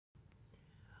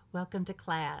Welcome to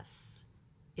class.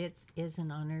 It is an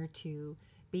honor to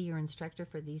be your instructor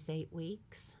for these 8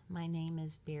 weeks. My name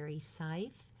is Barry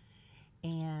Seif,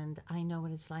 and I know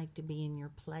what it's like to be in your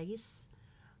place.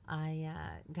 I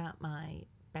got my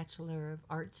Bachelor of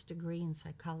Arts degree in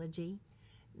psychology,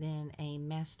 then a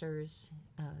Master's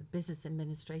Business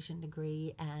Administration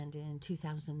degree, and in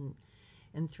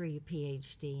 2003 a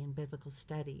PhD in Biblical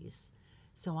Studies.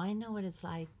 So I know what it's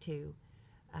like to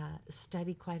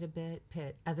study quite a bit,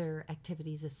 put other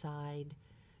activities aside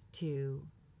to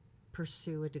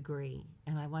pursue a degree.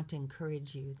 And I want to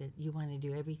encourage you that you want to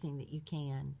do everything that you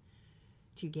can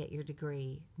to get your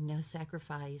degree. No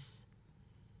sacrifice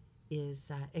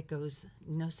goes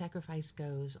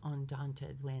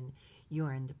undaunted when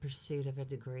you're in the pursuit of a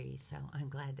degree. So I'm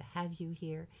glad to have you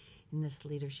here in this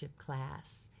leadership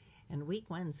class. And week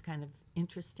 1's kind of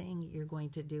interesting. You're going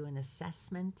to do an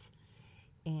assessment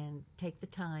and take the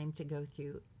time to go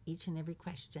through each and every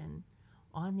question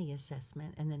on the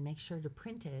assessment, and then make sure to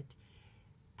print it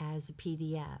as a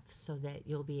PDF so that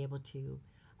you'll be able to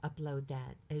upload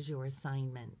that as your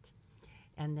assignment.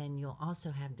 And then you'll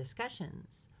also have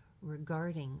discussions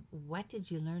regarding what did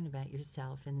you learn about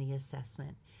yourself in the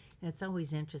assessment. And it's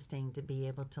always interesting to be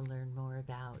able to learn more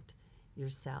about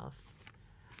yourself.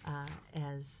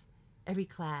 As every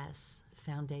class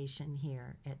foundation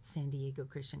here at San Diego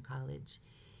Christian College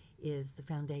is the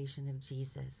foundation of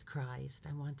Jesus Christ.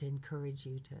 I want to encourage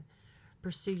you to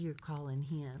pursue your call in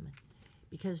Him,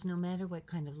 because no matter what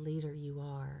kind of leader you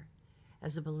are,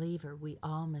 as a believer, we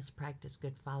all must practice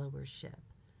good followership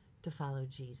to follow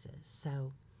Jesus.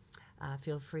 So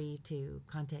feel free to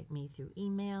contact me through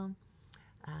email,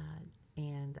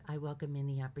 and I welcome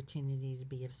any opportunity to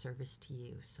be of service to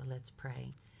you. So let's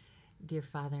pray. Dear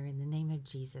Father, in the name of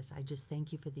Jesus, I just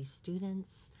thank you for these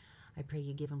students. I pray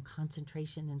you give them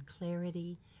concentration and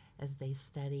clarity as they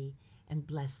study, and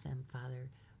bless them, Father.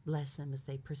 Bless them as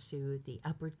they pursue the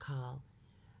upward call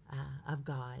of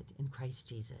God in Christ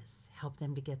Jesus. Help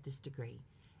them to get this degree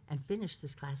and finish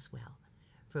this class well,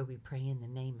 for we pray in the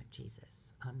name of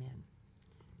Jesus. Amen.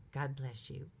 God bless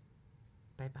you.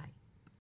 Bye-bye.